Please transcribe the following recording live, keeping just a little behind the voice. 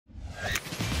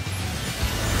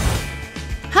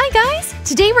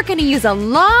Today we're gonna use a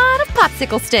lot of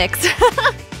popsicle sticks.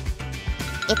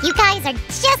 If you guys are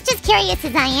just as curious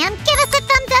as I am, give us a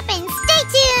thumbs up and stay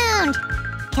tuned!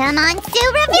 Come on,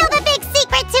 Sue, reveal the big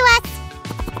secret to us!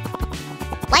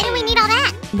 Why do we need all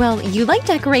that? Well, you like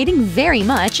decorating very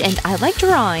much, and I like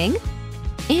drawing.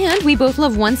 And we both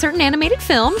love one certain animated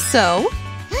film, so…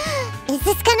 Is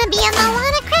this gonna be a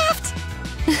Moana craft?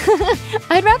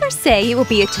 I'd rather say it will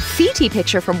be a Tafiti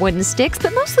picture from wooden sticks,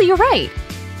 but mostly you're right.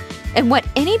 And what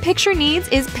any picture needs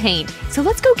is paint, so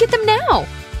let's go get them now!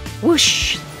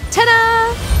 Whoosh!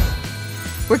 Ta-da!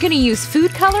 We're gonna use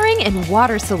food coloring and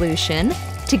water solution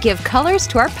to give colors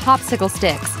to our popsicle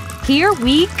sticks. Here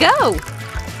we go!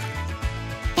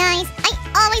 Guys, I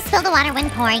always spill the water when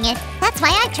pouring it. That's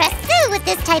why I trust Sue with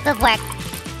this type of work.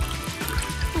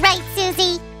 Right,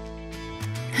 Susie?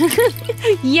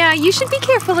 Yeah, you should be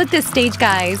careful at this stage,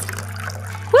 guys.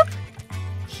 Whoop!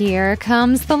 Here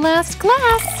comes the last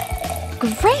glass.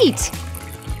 Great!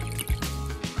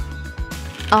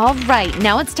 All right,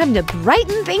 now it's time to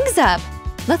brighten things up.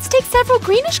 Let's take several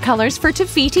greenish colors for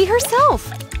Tafiti herself.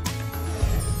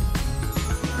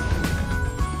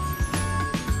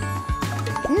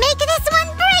 Make this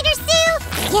one brighter, Sue!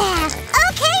 Yeah,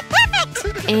 okay,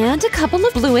 perfect! And a couple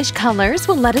of bluish colors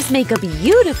will let us make a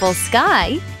beautiful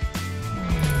sky.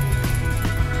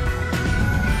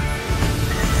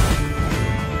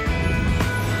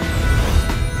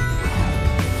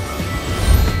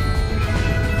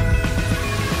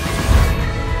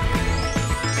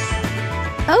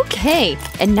 Okay,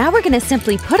 and now we're gonna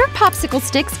simply put our popsicle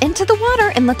sticks into the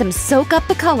water and let them soak up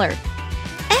the color.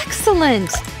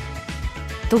 Excellent!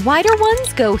 The wider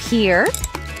ones go here.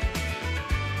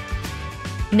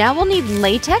 Now we'll need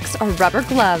latex or rubber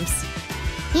gloves.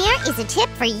 Here is a tip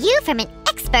for you from an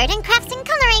expert in crafts and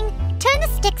coloring. Turn the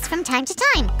sticks from time to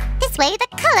time. This way the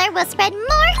color will spread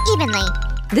more evenly.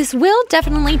 This will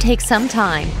definitely take some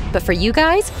time, but for you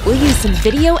guys, we'll use some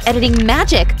video editing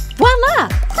magic. Voila!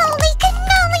 Holy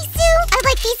cannoli, Sue! I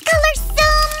like these colors so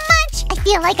much! I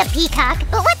feel like a peacock,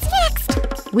 but what's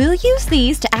next? We'll use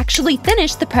these to actually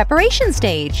finish the preparation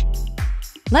stage.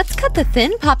 Let's cut the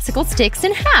thin popsicle sticks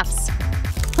in halves.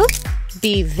 Oops.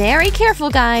 Be very careful,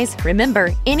 guys.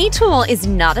 Remember, any tool is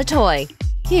not a toy.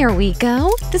 Here we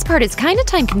go. This part is kind of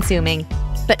time-consuming.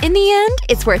 But in the end,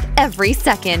 it's worth every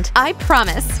second. I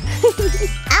promise.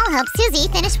 I'll help Susie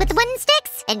finish with the wooden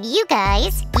sticks. And you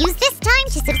guys, use this time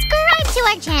to subscribe to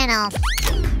our channel.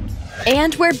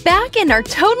 And we're back and are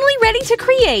totally ready to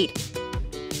create.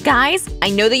 Guys, I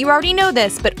know that you already know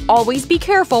this, but always be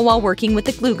careful while working with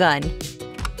the glue gun.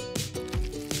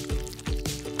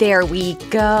 There we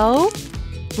go.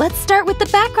 Let's start with the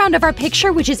background of our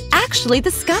picture, which is actually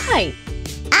the sky.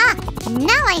 Ah,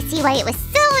 now I see why it was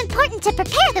so important to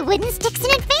prepare the wooden sticks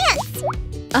in advance.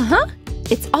 Uh-huh.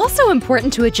 It's also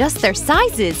important to adjust their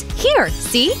sizes. Here,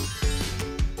 see?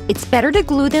 It's better to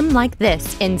glue them like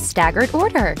this in staggered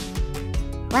order.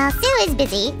 While Sue is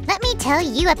busy, let me tell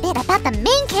you a bit about the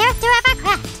main character of our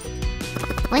craft.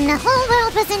 When the whole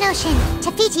world was an ocean,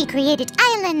 Tafiti created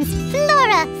islands,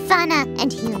 flora, fauna,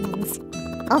 and humans.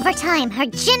 Over time, her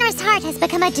generous heart has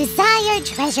become a desired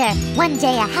treasure. One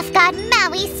day, a half-god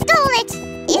Maui stole it.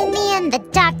 In the end, the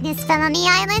darkness fell on the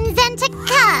islands and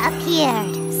Taka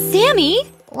appeared. Sammy?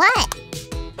 What?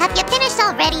 Have you finished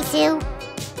already, Sue?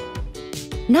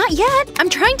 Not yet. I'm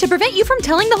trying to prevent you from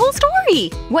telling the whole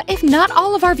story. What if not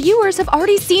all of our viewers have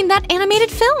already seen that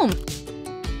animated film?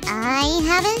 I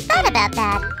haven't thought about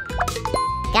that.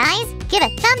 Guys, give a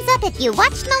thumbs up if you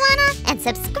watched Moana and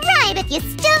subscribe if you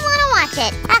still want to watch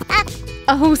it.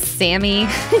 Oh, Sammy.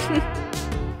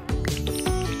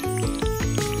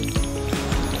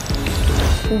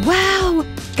 Wow!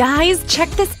 Guys, check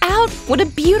this out! What a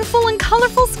beautiful and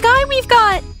colorful sky we've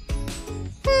got!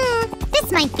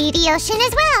 This might be the ocean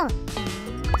as well.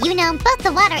 You know, both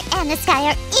the water and the sky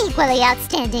are equally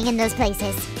outstanding in those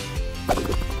places.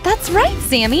 That's right,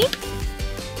 Sammy!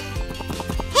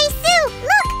 Hey, Sue!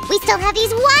 Look! We still have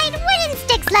these wide wooden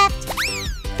sticks left!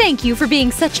 Thank you for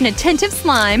being such an attentive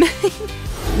slime!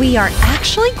 We are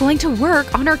actually going to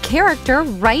work on our character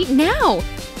right now!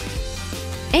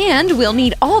 And we'll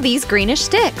need all these greenish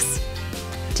sticks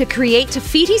to create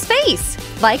Tafiti's face,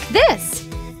 like this!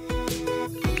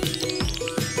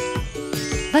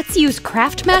 Let's use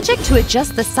craft magic to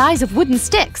adjust the size of wooden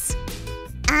sticks.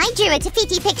 I drew a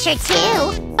Tafiti picture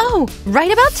too! Oh,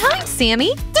 right about time,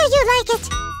 Sammy! Do you like it?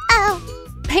 Oh.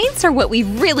 Paints are what we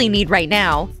really need right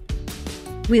now.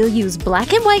 We'll use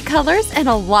black and white colors and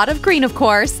a lot of green, of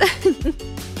course. That's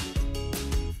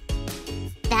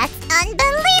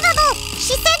unbelievable!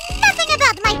 She said nothing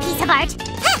about my piece of art!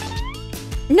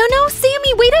 No,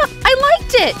 Sammy, wait up! I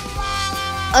liked it!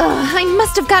 Ugh, I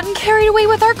must have gotten carried away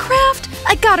with our craft.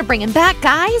 I gotta bring him back,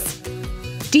 guys.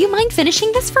 Do you mind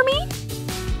finishing this for me?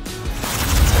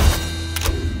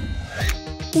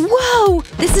 Whoa,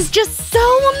 this is just so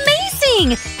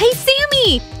amazing! Hey,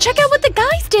 Sammy, check out what the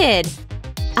guys did.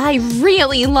 I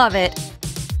really love it.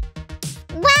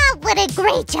 Wow, what a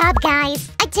great job,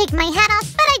 guys. I take my hat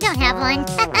off, but I don't have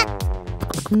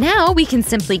one. Now we can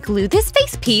simply glue this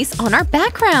face piece on our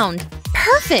background.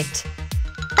 Perfect.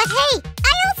 But hey,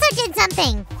 I also did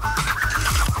something.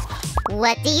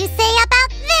 What do you say about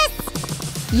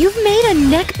this? You've made a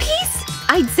neck piece?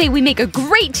 I'd say we make a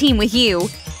great team with you.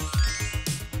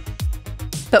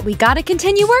 But we gotta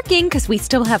continue working because we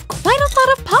still have quite a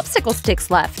lot of popsicle sticks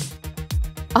left.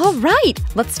 All right,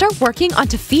 let's start working on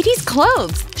Tafiti's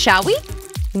clothes, shall we?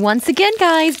 Once again,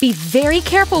 guys, be very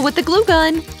careful with the glue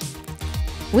gun.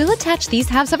 We'll attach these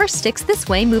halves of our sticks this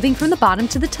way, moving from the bottom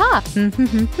to the top. Note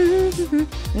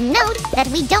that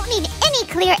we don't need any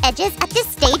clear edges at this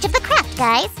stage of the craft,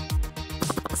 guys.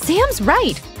 Sam's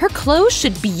right. Her clothes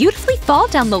should beautifully fall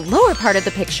down the lower part of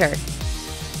the picture.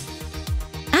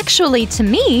 Actually, to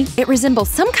me, it resembles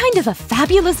some kind of a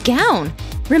fabulous gown.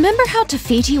 Remember how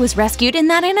Tafiti was rescued in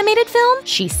that animated film?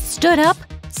 She stood up,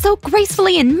 so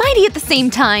gracefully and mighty at the same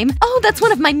time. Oh, that's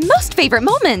one of my most favorite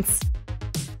moments.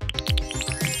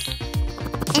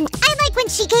 And I like when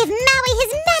she gave Maui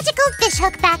his magical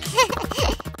fishhook back.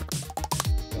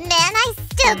 Man, I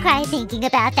still cry thinking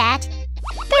about that.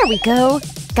 There we go.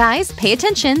 Guys, pay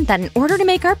attention that in order to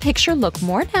make our picture look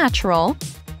more natural,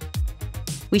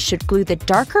 we should glue the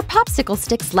darker popsicle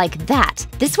sticks like that.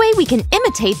 This way we can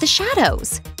imitate the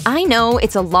shadows. I know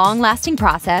it's a long-lasting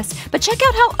process, but check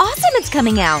out how awesome it's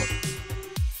coming out.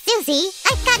 Susie,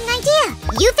 I've got an idea.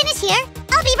 You finish here.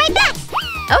 I'll be right back.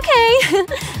 Okay.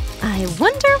 I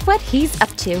wonder what he's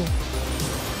up to.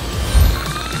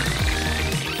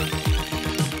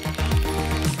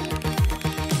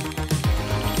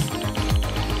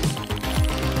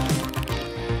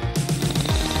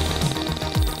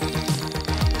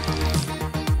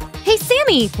 Hey,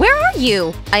 Sammy, where are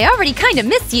you? I already kind of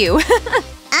miss you.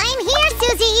 I'm here,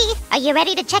 Susie. Are you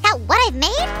ready to check out what I've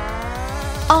made?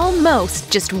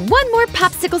 Almost. Just one more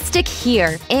popsicle stick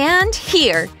here and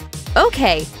here.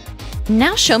 Okay.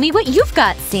 Now show me what you've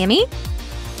got, Sammy.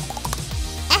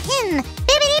 Ahem.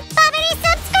 Bibbidi-bobbidi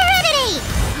subscribity!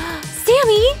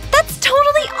 Sammy, that's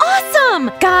totally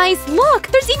awesome! Guys, look,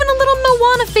 there's even a little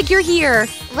Moana figure here.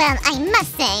 Well, I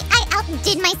must say, I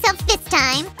outdid myself this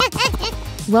time.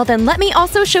 Well, then let me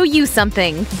also show you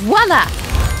something. Voila!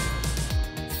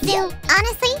 Sue,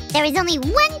 honestly, there is only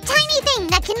one tiny thing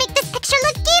that can make this picture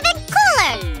look even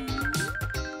cooler.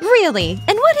 Really?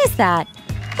 And what is that?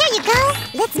 Here you go.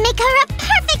 Let's make her a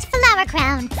perfect flower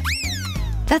crown.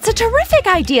 That's a terrific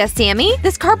idea, Sammy.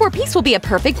 This cardboard piece will be a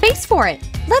perfect base for it.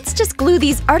 Let's just glue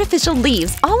these artificial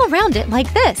leaves all around it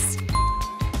like this.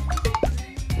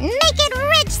 Make it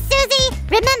rich, Susie.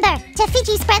 Remember,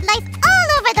 Tafiti spread life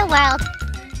all over the world.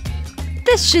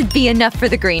 This should be enough for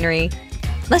the greenery.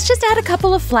 Let's just add a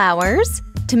couple of flowers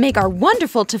to make our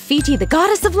wonderful Tafiti, the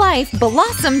goddess of life,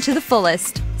 blossom to the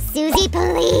fullest. Susie,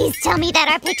 please tell me that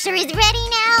our picture is ready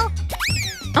now.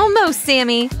 Almost,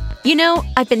 Sammy. You know,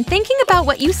 I've been thinking about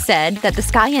what you said, that the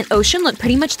sky and ocean look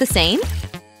pretty much the same.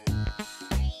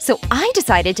 So I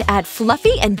decided to add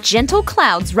fluffy and gentle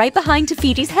clouds right behind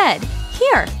Tafiti's head.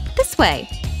 Here, this way.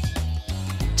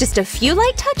 Just a few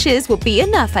light touches will be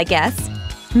enough, I guess.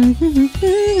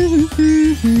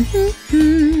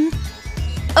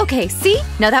 Okay, see?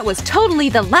 Now that was totally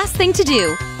the last thing to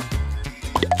do.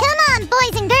 Come on,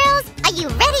 boys and girls. Are you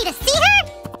ready to see her?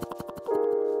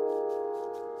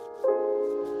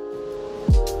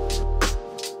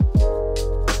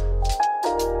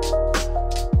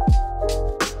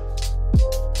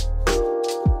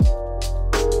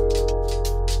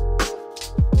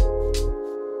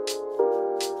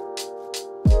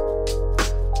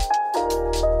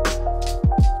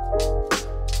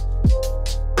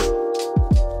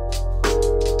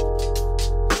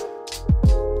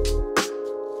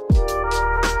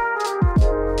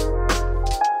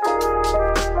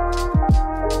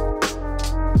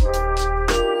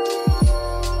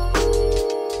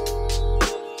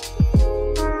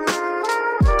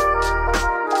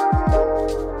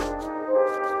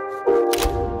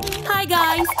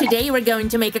 Today we're going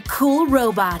to make a cool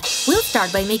robot. We'll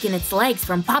start by making its legs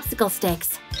from popsicle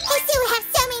sticks. Hey, Sue, we have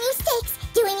so many sticks.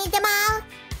 Do we need them all?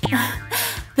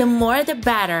 The more the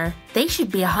better. They should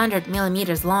be 100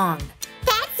 millimeters long.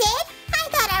 That's it? I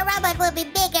thought our robot would be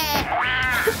bigger.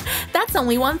 That's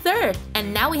only 1/3.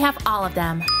 And now we have all of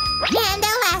them. And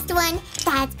the last one.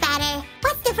 That's better.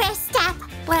 What's the the first step?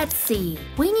 Let's see.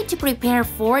 We need to prepare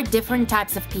 4 different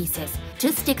types of pieces.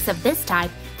 2 sticks of this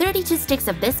type, 32 sticks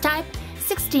of this type,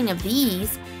 16 of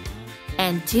these,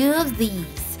 and 2 of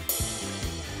these.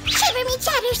 Shiver me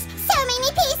chatters! So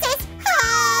many pieces!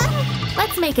 Ah!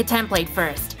 Let's make a template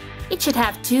first. It should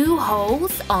have 2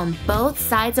 holes on both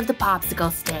sides of the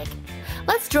popsicle stick.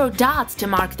 Let's draw dots to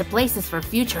mark the places for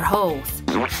future holes.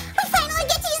 We finally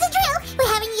get to use a drill! We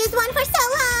haven't used one for so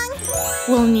long!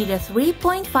 We'll need a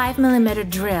 3.5mm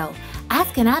drill.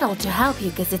 Ask an adult to help you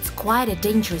because it's quite a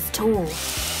dangerous tool.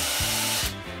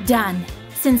 Done.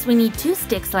 Since we need 2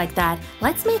 sticks like that,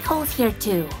 let's make holes here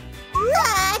too.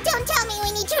 Don't tell me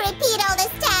we need to repeat all the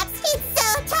steps. It's so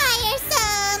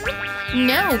tiresome.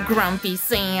 No, Grumpy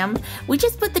Sam. We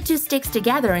just put the 2 sticks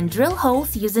together and drill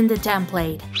holes using the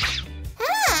template.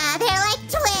 They're like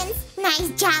twins.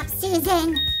 Nice job,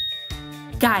 Susan.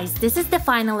 Guys, this is the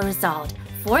final result.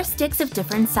 4 sticks of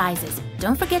different sizes.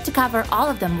 Don't forget to cover all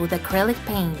of them with acrylic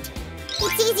paint.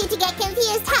 It's easy to get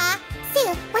confused, huh?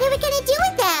 Sue, what are we gonna do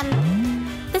with them?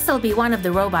 This'll be one of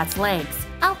the robot's legs.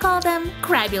 I'll call them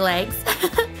crabby legs.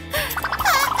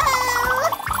 Uh-oh!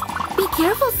 Be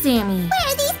careful, Sammy. Where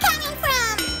are these coming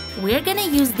from? We're gonna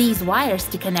use these wires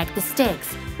to connect the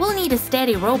sticks. We'll need a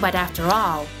steady robot after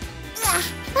all. Ugh,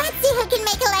 let's see who can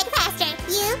make a leg faster,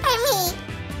 you or me.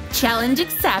 Challenge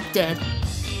accepted.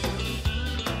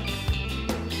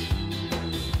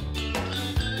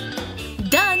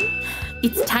 Done!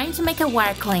 It's time to make a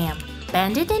wire clamp.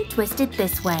 Bend it and twist it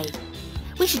this way.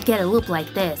 We should get a loop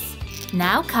like this.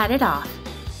 Now cut it off.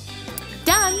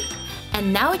 Done!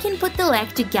 And now we can put the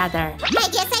leg together. I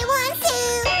guess I won,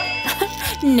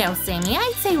 Sue. No, Sammy,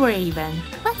 I'd say we're even.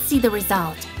 Let's see the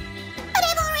result. But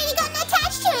I've already gotten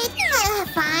attached to it.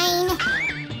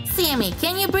 Fine. Sammy,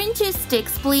 can you bring 2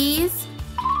 sticks, please?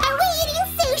 Are we eating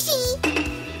sushi?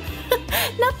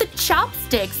 Not the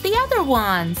chopsticks, the other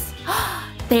ones.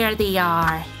 There they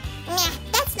are. Nah,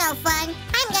 that's no fun.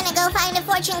 I'm gonna go find a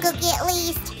fortune cookie at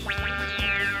least.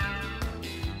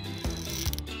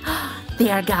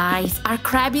 There, guys. Our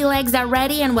crabby legs are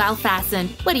ready and well fastened.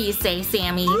 What do you say,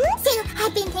 Sammy? Sue,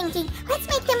 I've been thinking, let's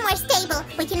make them more stable.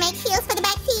 We can make heels for the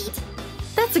back feet.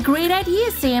 That's a great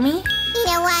idea, Sammy. You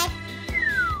know what?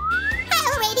 I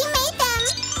already made them.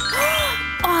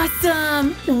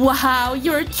 Awesome! Wow,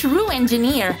 you're a true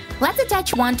engineer. Let's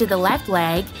attach one to the left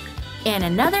leg and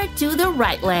another to the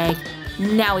right leg.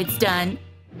 Now it's done.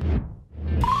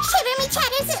 Shiver me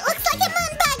chatters, it looks like a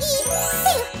moon buggy.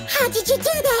 Sue, how did you do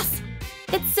this?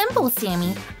 It's simple,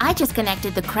 Sammy. I just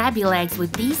connected the crabby legs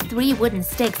with these 3 wooden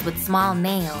sticks with small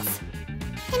nails.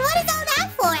 And what is all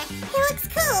that for? It looks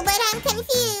cool, but I'm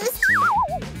confused.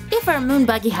 If our moon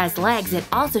buggy has legs, it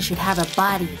also should have a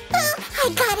body. Oh, I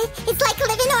got it. It's like a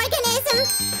living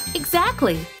organism.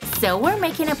 Exactly. So we're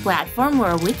making a platform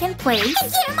where we can place... A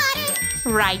gear motor.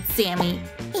 Right, Sammy.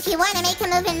 If you want to make a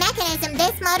moving mechanism,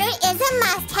 this motor is a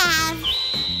must-have.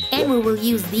 And we will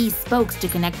use these spokes to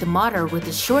connect the motor with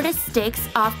the shortest sticks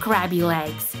of crabby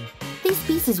legs. These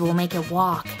pieces will make it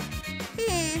walk.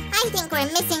 I think we're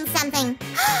missing something.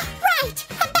 Right!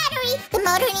 A battery! The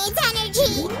motor needs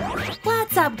energy!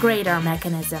 Let's upgrade our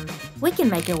mechanism. We can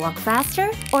make it walk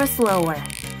faster or slower.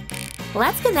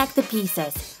 Let's connect the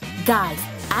pieces. Guys,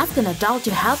 ask an adult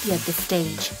to help you at this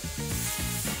stage.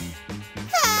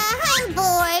 I'm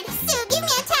bored. Sue, give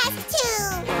me a task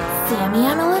too. Sammy,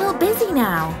 I'm a little busy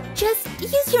now. Just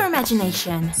use your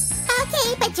imagination.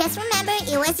 Okay, but just remember,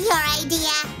 it was your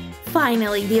idea.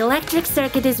 Finally, the electric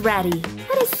circuit is ready.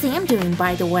 What is Sam doing,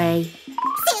 by the way?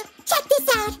 Sue, check this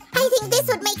out. I think this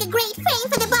would make a great frame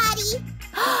for the body.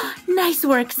 Nice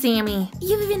work, Sammy.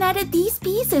 You've even added these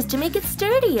pieces to make it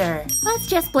sturdier. Let's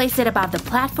just place it above the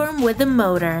platform with the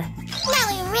motor. Now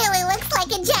it really looks like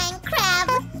a giant crab.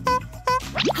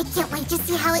 I can't wait to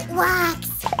see how it works.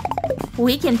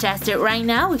 We can test it right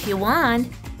now if you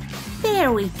want.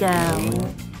 There we go. I'm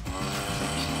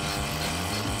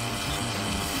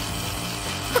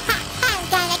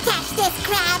gonna catch this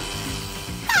crab.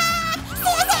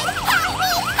 Susan, help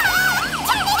me!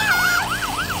 Turn it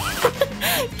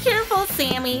off! Careful,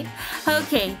 Sammy.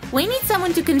 Okay, we need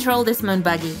someone to control this moon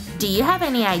buggy. Do you have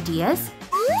any ideas?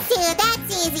 Sue,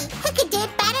 that's easy. Who could do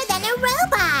it better than a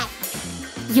robot?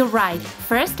 You're right.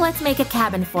 First, let's make a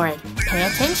cabin for it. Pay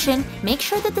attention. Make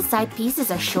sure that the side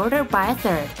pieces are shorter by a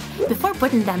third. Before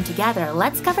putting them together,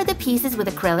 let's cover the pieces with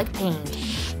acrylic paint.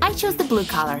 I chose the blue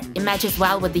color. It matches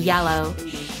well with the yellow.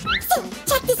 Sue,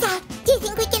 check this out. Do you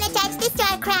think we can attach this to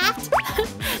our craft?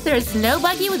 There's no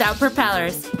buggy without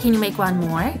propellers. Can you make one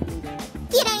more?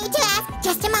 You don't need to ask.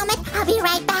 Just a moment. I'll be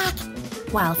right back.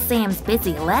 While Sam's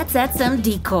busy, let's add some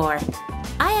decor.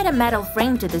 I add a metal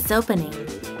frame to this opening.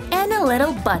 a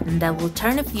little button that will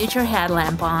turn a future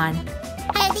headlamp on.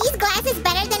 Are these glasses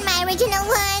better than my original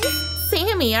ones?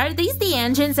 Sammy, are these the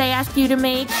engines I asked you to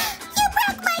make? You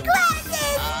broke my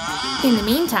glasses! In the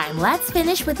meantime, let's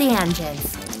finish with the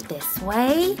engines. This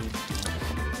way.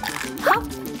 Hop!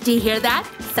 Do you hear that?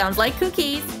 Sounds like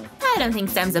cookies. I don't think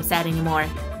Sam's upset anymore.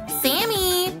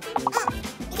 Sammy!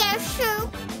 Yes, sure.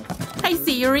 I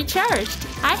see you're recharged.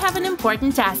 I have an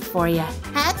important task for you.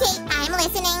 Okay, I'm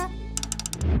listening.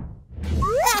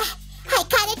 I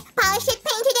cut it, polished it,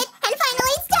 painted it, and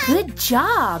finally it's done! Good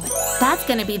job! That's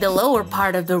gonna be the lower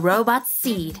part of the robot's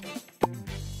seat.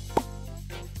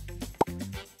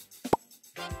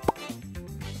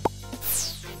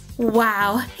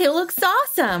 Wow, it looks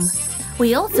awesome!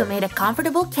 We also made a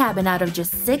comfortable cabin out of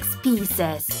just 6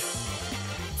 pieces.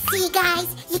 See, guys,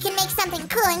 you can make something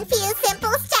cool in few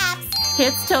simple steps.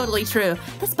 It's totally true.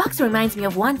 This box reminds me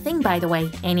of one thing, by the way.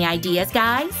 Any ideas,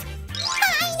 guys?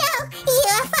 I know!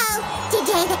 UFO!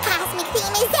 Today the cosmic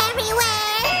theme is everywhere!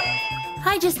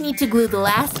 I just need to glue the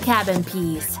last cabin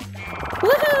piece.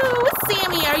 Woohoo!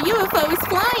 Sammy, our UFO is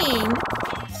flying!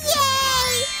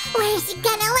 Yay! Where's it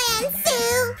gonna land,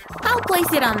 Sue? I'll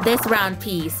place it on this round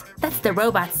piece. That's the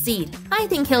robot's seat. I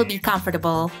think he'll be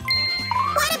comfortable.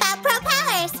 What about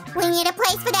propellers? We need a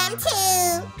place for them,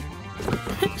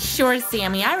 too. Sure,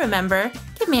 Sammy, I remember.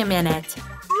 Give me a minute.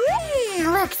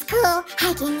 Looks cool.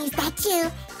 I can use that, too.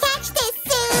 Catch this,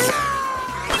 Sue!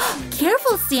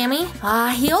 Careful, Sammy.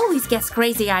 He always gets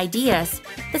crazy ideas.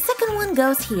 The second one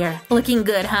goes here. Looking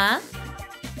good, huh?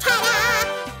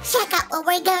 Ta-da! Check out what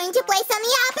we're going to place on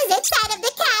the opposite side of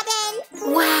the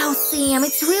cabin. Wow, Sam,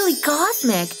 it's really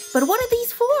cosmic. But what are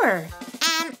these for?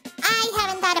 I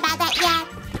haven't thought about that yet.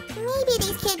 Maybe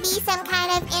these could be some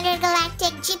kind of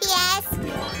intergalactic GPS.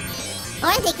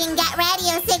 Or they can get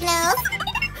radio signals.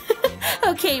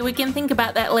 Okay, we can think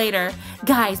about that later.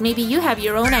 Guys, maybe you have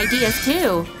your own ideas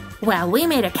too. Well, we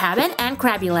made a cabin and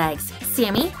crabby legs.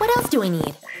 Sammy, what else do we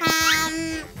need?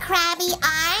 Crabby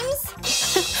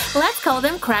arms? Let's call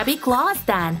them crabby claws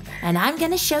then. And I'm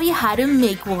gonna show you how to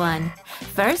make one.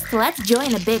 First, let's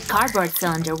join a big cardboard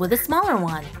cylinder with a smaller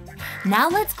one. Now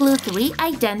let's glue 3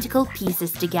 identical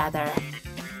pieces together.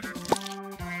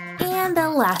 And the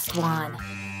last one.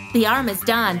 The arm is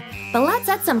done, but let's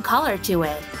add some color to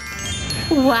it.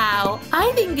 Wow,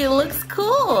 I think it looks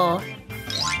cool!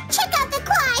 Check out the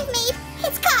claw I've made!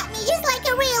 It's caught me just like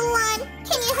a real one!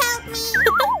 Can you help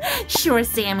me? Sure,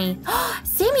 Sammy.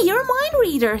 Sammy, you're a mind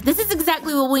reader! This is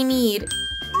exactly what we need!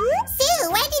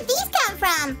 Sue, where did these come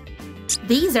from?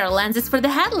 These are lenses for the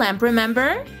headlamp,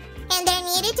 remember? And they're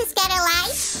needed to scatter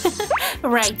light?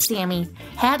 Right, Sammy.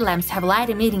 Headlamps have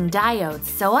light-emitting diodes,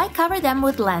 so I cover them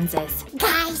with lenses.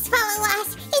 Guys, follow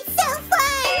us! It's so fun!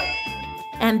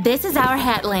 And this is our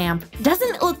headlamp.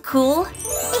 Doesn't it look cool?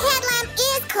 The headlamp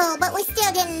is cool, but we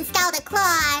still didn't install the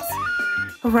claws.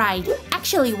 Right.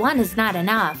 Actually, one is not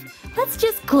enough. Let's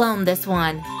just clone this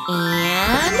one.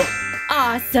 And…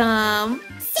 awesome!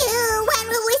 Sue, when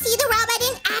will we see the robot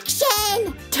in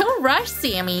action? Don't rush,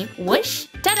 Sammy. Whoosh!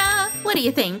 Ta-da! What do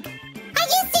you think? Are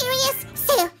you serious?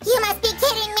 Sue, you must be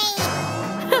kidding me!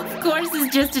 Of course,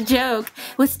 it's just a joke.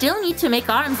 We still need to make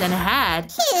arms and a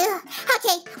head. Phew.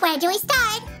 Okay, where do we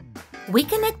start? We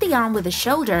connect the arm with the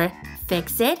shoulder,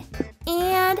 fix it,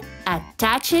 and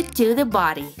attach it to the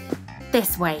body.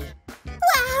 This way.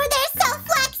 Wow, they're so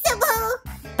flexible!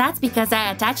 That's because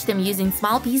I attached them using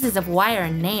small pieces of wire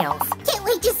and nails. Can't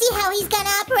wait to see how he's gonna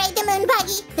operate the moon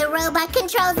buggy. The robot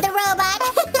controls the robot.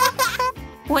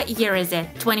 What year is it?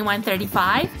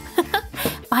 2135?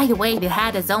 By the way, the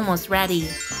hat is almost ready.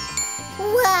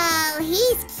 Whoa,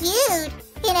 he's cute.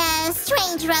 In a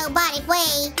strange robotic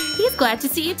way. He's glad to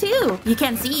see you too. You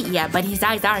can't see it yet, but his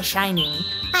eyes are shining.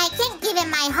 I can't give him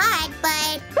my heart,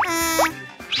 but,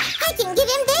 I can give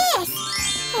him this.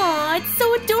 Aw, it's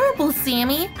so adorable,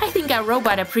 Sammy. I think our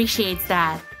robot appreciates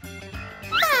that.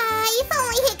 If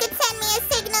only he could send me a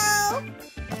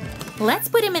signal. Let's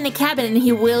put him in the cabin and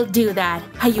he will do that.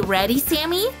 Are you ready,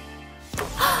 Sammy?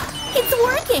 It's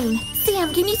working!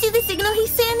 Sam, can you see the signal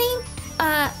he's sending?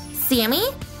 Sammy?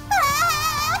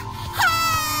 Help!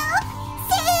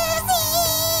 Susie!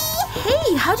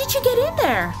 Hey, how did you get in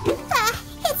there?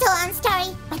 It's a long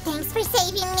story, but thanks for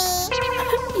saving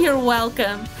me. You're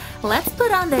welcome. Let's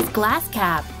put on this glass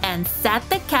cap and set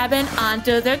the cabin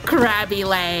onto the crabby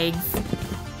legs.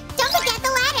 Don't forget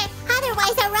the ladder,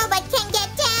 otherwise our robot can't get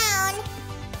down.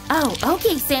 Oh,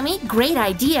 okay, Sammy. Great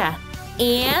idea.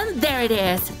 And there it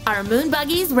is. Our moon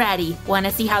buggy is ready.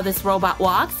 Wanna see how this robot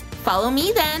walks? Follow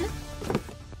me then.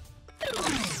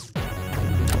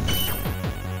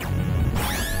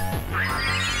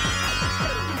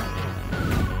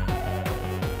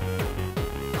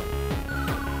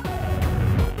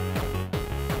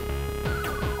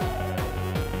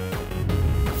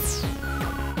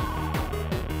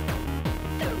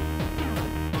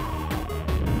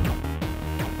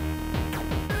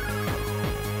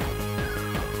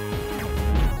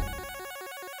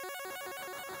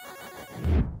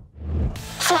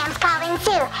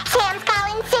 Sue. Sam's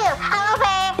calling Sue.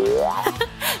 Over.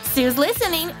 Sue's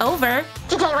listening. Over.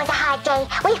 Today was a hard day.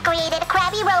 We've created a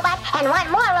crabby robot and one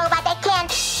more robot that can...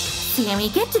 Sammy,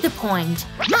 get to the point.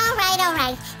 All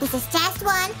right. This is test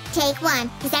one, take one.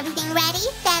 Is everything ready?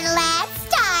 Then let's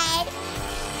start.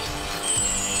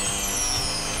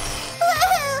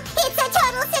 Woohoo! It's a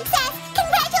total success!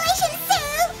 Congratulations,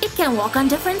 Sue! It can walk on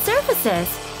different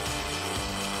surfaces.